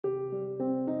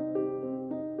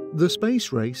The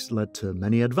space race led to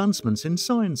many advancements in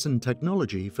science and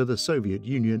technology for the Soviet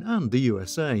Union and the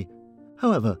USA.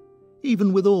 However,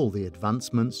 even with all the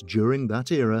advancements during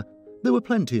that era, there were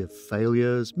plenty of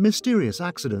failures, mysterious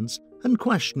accidents, and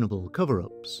questionable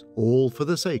cover-ups, all for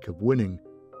the sake of winning.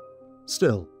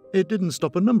 Still, it didn't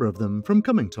stop a number of them from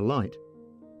coming to light.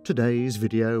 Today's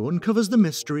video uncovers the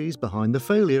mysteries behind the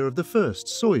failure of the first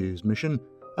Soyuz mission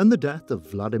and the death of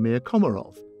Vladimir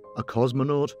Komarov, a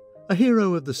cosmonaut, a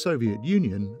hero of the Soviet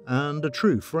Union, and a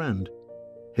true friend.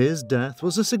 His death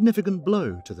was a significant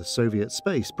blow to the Soviet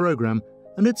space program,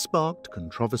 and it sparked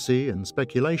controversy and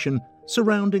speculation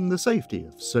surrounding the safety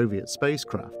of Soviet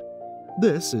spacecraft.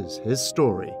 This is his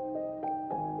story.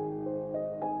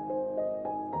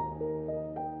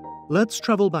 Let's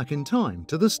travel back in time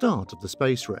to the start of the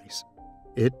space race.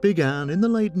 It began in the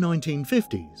late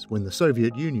 1950s when the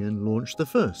Soviet Union launched the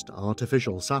first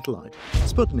artificial satellite,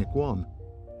 Sputnik 1.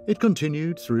 It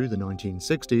continued through the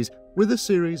 1960s with a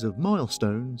series of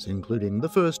milestones, including the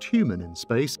first human in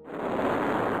space,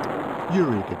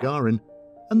 Yuri Gagarin,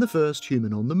 and the first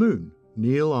human on the moon,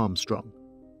 Neil Armstrong.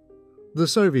 The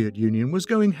Soviet Union was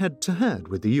going head-to-head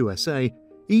with the USA,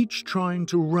 each trying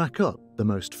to rack up the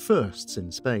most firsts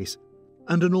in space,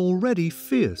 and an already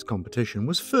fierce competition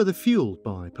was further fueled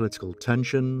by political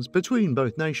tensions between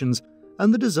both nations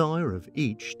and the desire of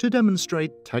each to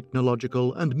demonstrate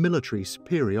technological and military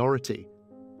superiority.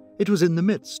 It was in the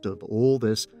midst of all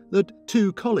this that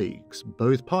two colleagues,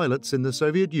 both pilots in the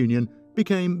Soviet Union,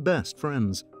 became best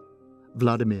friends.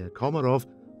 Vladimir Komarov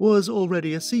was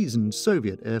already a seasoned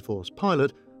Soviet Air Force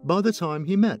pilot by the time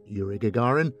he met Yuri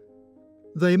Gagarin.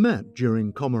 They met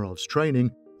during Komarov's training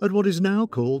at what is now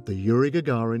called the Yuri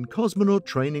Gagarin Cosmonaut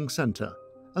Training Center,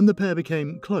 and the pair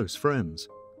became close friends.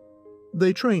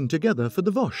 They trained together for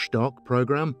the Vostok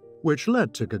program, which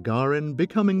led to Gagarin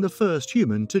becoming the first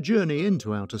human to journey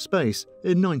into outer space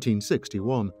in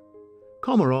 1961.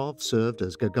 Komarov served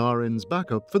as Gagarin's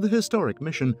backup for the historic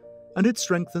mission, and it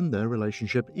strengthened their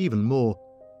relationship even more.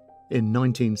 In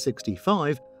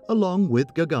 1965, along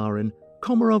with Gagarin,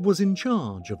 Komarov was in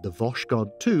charge of the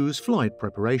Voskhod 2's flight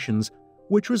preparations,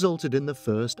 which resulted in the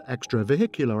first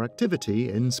extravehicular activity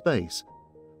in space.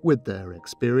 With their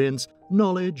experience,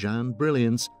 knowledge, and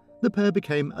brilliance, the pair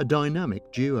became a dynamic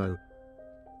duo.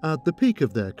 At the peak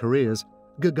of their careers,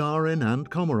 Gagarin and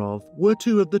Komarov were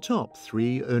two of the top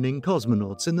 3 earning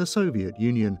cosmonauts in the Soviet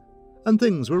Union, and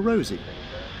things were rosy.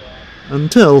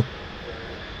 Until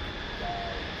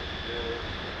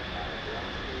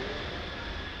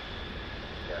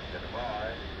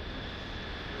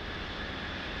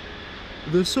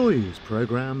the Soyuz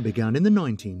program began in the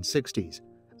 1960s,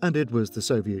 and it was the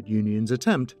Soviet Union's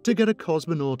attempt to get a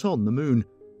cosmonaut on the moon.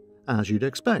 As you'd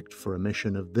expect for a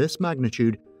mission of this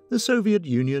magnitude, the Soviet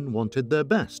Union wanted their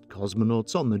best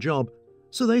cosmonauts on the job,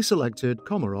 so they selected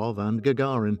Komarov and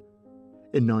Gagarin.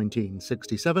 In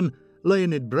 1967,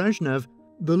 Leonid Brezhnev,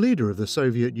 the leader of the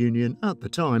Soviet Union at the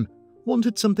time,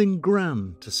 wanted something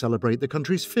grand to celebrate the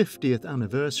country's 50th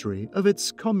anniversary of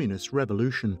its communist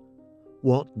revolution.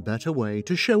 What better way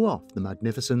to show off the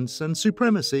magnificence and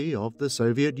supremacy of the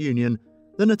Soviet Union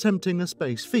than attempting a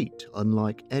space feat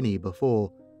unlike any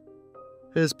before?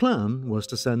 His plan was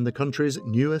to send the country's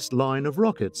newest line of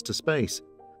rockets to space.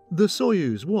 The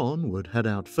Soyuz 1 would head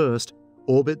out first,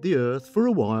 orbit the Earth for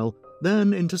a while,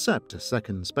 then intercept a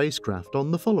second spacecraft on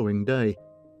the following day.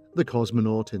 The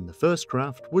cosmonaut in the first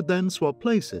craft would then swap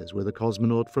places with a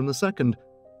cosmonaut from the second.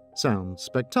 Sounds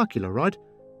spectacular, right?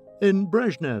 In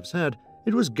Brezhnev's head,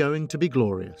 it was going to be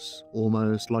glorious,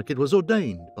 almost like it was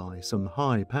ordained by some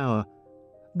high power.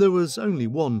 There was only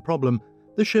one problem: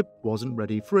 the ship wasn't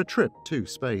ready for a trip to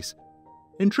space.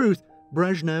 In truth,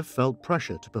 Brezhnev felt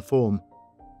pressure to perform.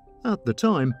 At the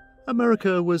time,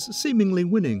 America was seemingly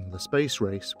winning the space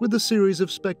race with a series of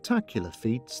spectacular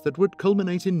feats that would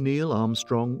culminate in Neil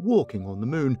Armstrong walking on the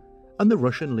moon, and the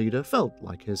Russian leader felt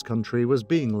like his country was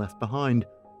being left behind.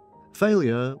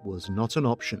 Failure was not an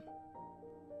option.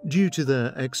 Due to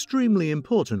their extremely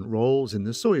important roles in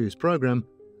the Soyuz program,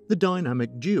 the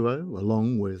dynamic duo,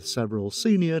 along with several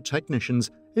senior technicians,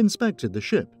 inspected the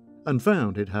ship and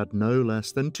found it had no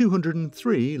less than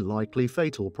 203 likely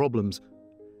fatal problems.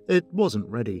 It wasn't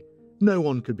ready. No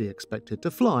one could be expected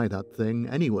to fly that thing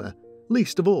anywhere,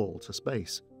 least of all to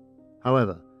space.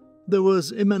 However, there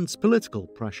was immense political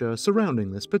pressure surrounding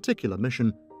this particular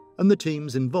mission, and the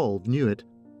teams involved knew it.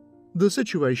 The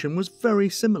situation was very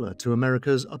similar to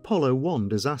America's Apollo 1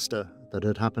 disaster that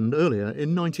had happened earlier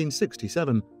in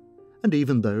 1967, and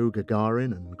even though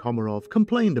Gagarin and Komarov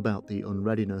complained about the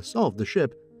unreadiness of the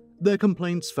ship, their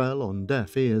complaints fell on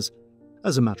deaf ears.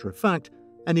 As a matter of fact,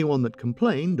 Anyone that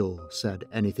complained or said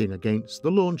anything against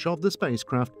the launch of the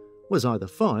spacecraft was either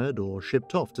fired or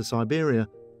shipped off to Siberia.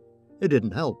 It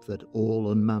didn't help that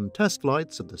all unmanned test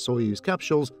flights of the Soyuz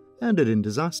capsules ended in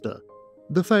disaster.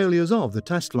 The failures of the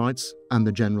test flights and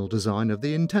the general design of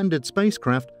the intended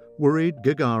spacecraft worried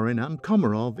Gagarin and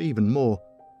Komarov even more.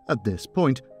 At this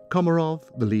point, Komarov,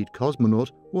 the lead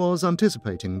cosmonaut, was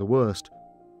anticipating the worst.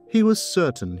 He was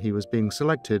certain he was being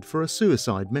selected for a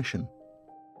suicide mission.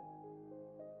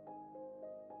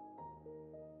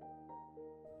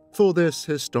 For this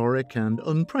historic and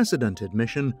unprecedented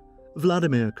mission,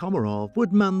 Vladimir Komarov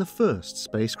would man the first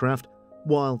spacecraft,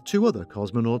 while 2 other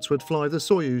cosmonauts would fly the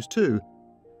Soyuz 2.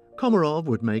 Komarov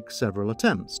would make several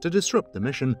attempts to disrupt the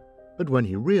mission, but when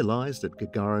he realized that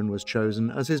Gagarin was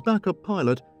chosen as his backup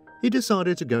pilot, he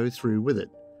decided to go through with it,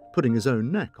 putting his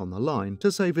own neck on the line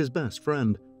to save his best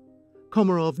friend.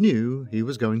 Komarov knew he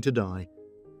was going to die.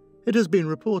 It has been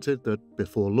reported that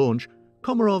before launch,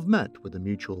 Komarov met with a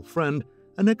mutual friend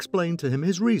and explained to him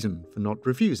his reason for not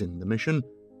refusing the mission.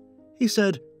 He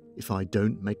said, "If I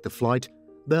don't make the flight,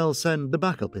 they'll send the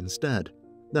backup instead.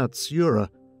 That's Yura,"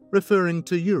 referring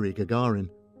to Yuri Gagarin,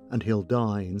 "and he'll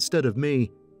die instead of me.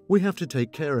 We have to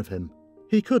take care of him."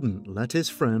 He couldn't let his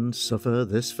friend suffer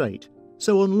this fate,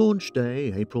 so on launch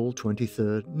day, April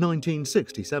 23,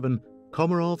 1967,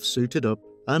 Komarov suited up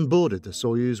and boarded the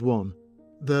Soyuz 1.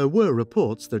 There were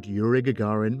reports that Yuri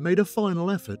Gagarin made a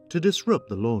final effort to disrupt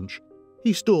the launch.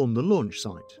 He stormed the launch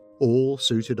site, all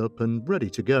suited up and ready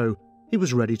to go. He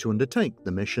was ready to undertake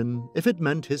the mission if it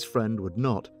meant his friend would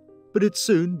not, but it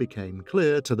soon became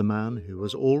clear to the man who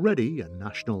was already a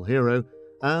national hero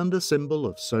and a symbol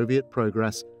of Soviet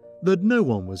progress that no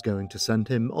one was going to send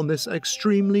him on this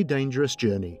extremely dangerous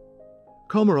journey.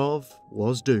 Komarov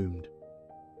was doomed.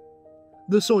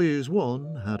 The Soyuz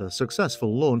 1 had a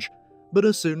successful launch, but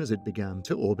as soon as it began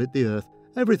to orbit the Earth,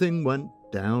 everything went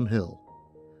downhill.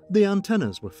 The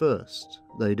antennas were first.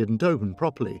 They didn't open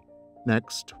properly.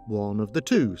 Next, one of the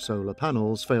 2 solar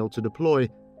panels failed to deploy.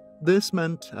 This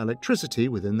meant electricity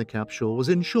within the capsule was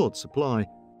in short supply,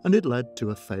 and it led to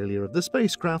a failure of the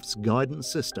spacecraft's guidance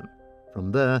system.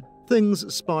 From there,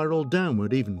 things spiraled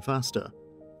downward even faster.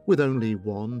 With only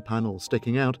one panel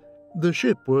sticking out, the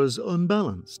ship was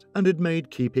unbalanced, and it made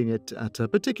keeping it at a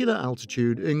particular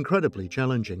altitude incredibly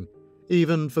challenging,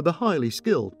 even for the highly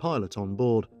skilled pilot on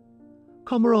board.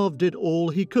 Komarov did all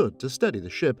he could to steady the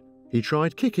ship. He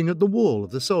tried kicking at the wall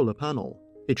of the solar panel.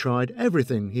 He tried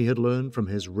everything he had learned from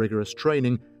his rigorous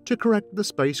training to correct the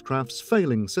spacecraft's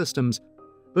failing systems,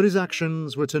 but his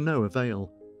actions were to no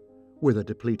avail. With a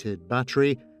depleted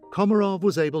battery, Komarov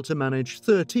was able to manage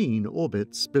 13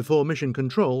 orbits before Mission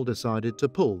Control decided to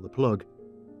pull the plug.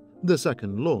 The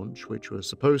second launch, which was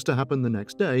supposed to happen the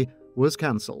next day, was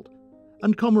cancelled,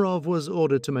 and Komarov was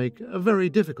ordered to make a very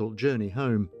difficult journey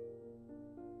home.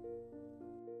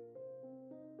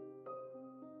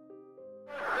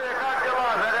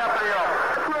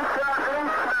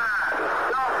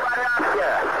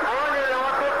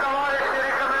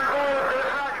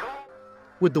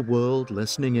 With the world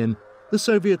listening in, the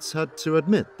Soviets had to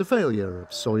admit the failure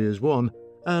of Soyuz 1,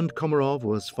 and Komarov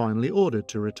was finally ordered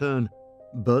to return.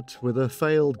 But with a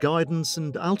failed guidance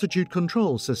and altitude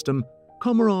control system,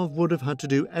 Komarov would have had to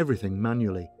do everything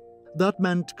manually. That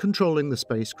meant controlling the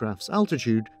spacecraft's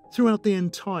altitude throughout the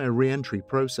entire re-entry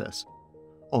process.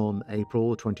 On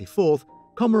April 24th,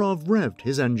 Komarov revved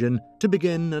his engine to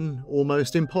begin an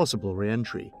almost impossible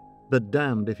re-entry, but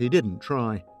damned if he didn't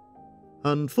try.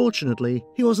 Unfortunately,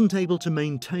 he wasn't able to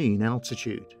maintain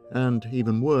altitude, and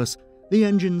even worse, the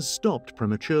engines stopped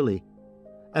prematurely.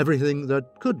 Everything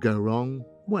that could go wrong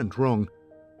went wrong.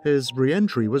 His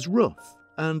re-entry was rough,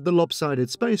 and the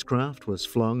lopsided spacecraft was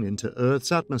flung into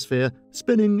Earth's atmosphere,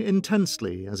 spinning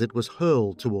intensely as it was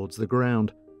hurled towards the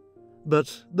ground.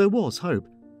 But there was hope.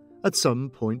 At some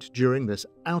point during this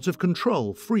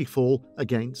out-of-control freefall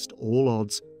against all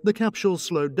odds, the capsule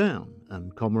slowed down,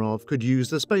 and Komarov could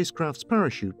use the spacecraft's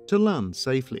parachute to land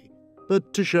safely.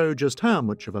 But to show just how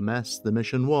much of a mess the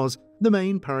mission was, the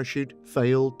main parachute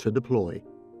failed to deploy.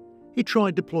 He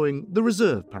tried deploying the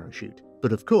reserve parachute,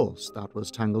 but of course that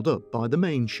was tangled up by the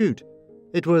main chute.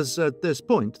 It was at this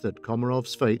point that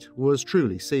Komarov's fate was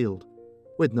truly sealed.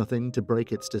 With nothing to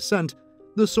break its descent,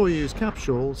 the Soyuz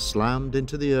capsule slammed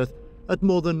into the Earth at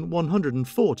more than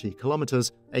 140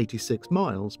 kilometers, 86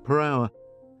 miles per hour.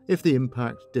 If the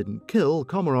impact didn't kill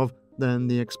Komarov, then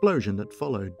the explosion that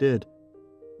followed did.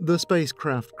 The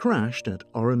spacecraft crashed at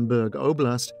Orenburg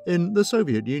Oblast in the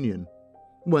Soviet Union.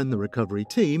 When the recovery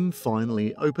team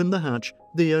finally opened the hatch,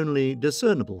 the only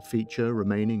discernible feature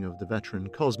remaining of the veteran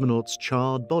cosmonaut's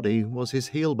charred body was his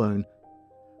heel bone.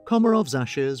 Komarov's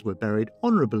ashes were buried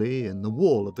honorably in the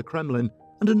wall of the Kremlin,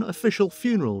 and an official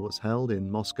funeral was held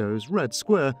in Moscow's Red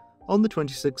Square on the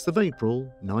 26th of April,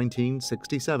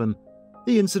 1967.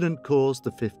 The incident caused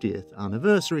the 50th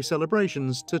anniversary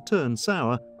celebrations to turn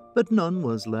sour, but none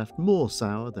was left more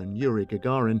sour than Yuri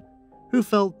Gagarin, who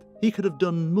felt he could have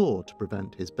done more to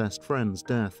prevent his best friend's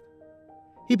death.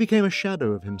 He became a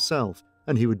shadow of himself,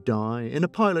 and he would die in a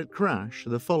pilot crash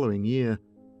the following year.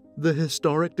 The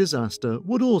historic disaster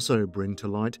would also bring to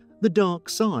light the dark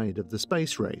side of the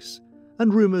space race,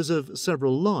 and rumours of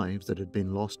several lives that had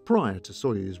been lost prior to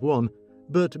Soyuz 1,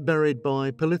 but buried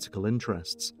by political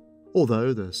interests.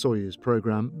 Although the Soyuz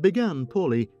program began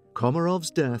poorly,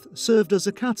 Komarov's death served as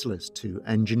a catalyst to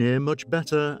engineer much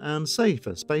better and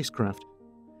safer spacecraft.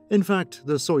 In fact,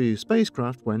 the Soyuz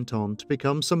spacecraft went on to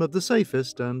become some of the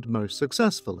safest and most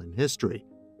successful in history.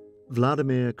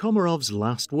 Vladimir Komarov's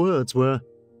last words were,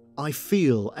 "I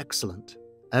feel excellent.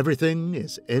 Everything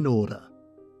is in order."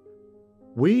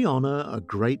 We honour a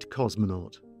great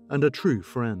cosmonaut and a true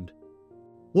friend.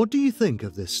 What do you think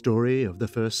of this story of the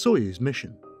first Soyuz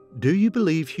mission? Do you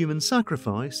believe human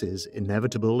sacrifice is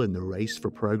inevitable in the race for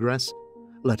progress?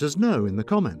 Let us know in the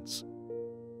comments.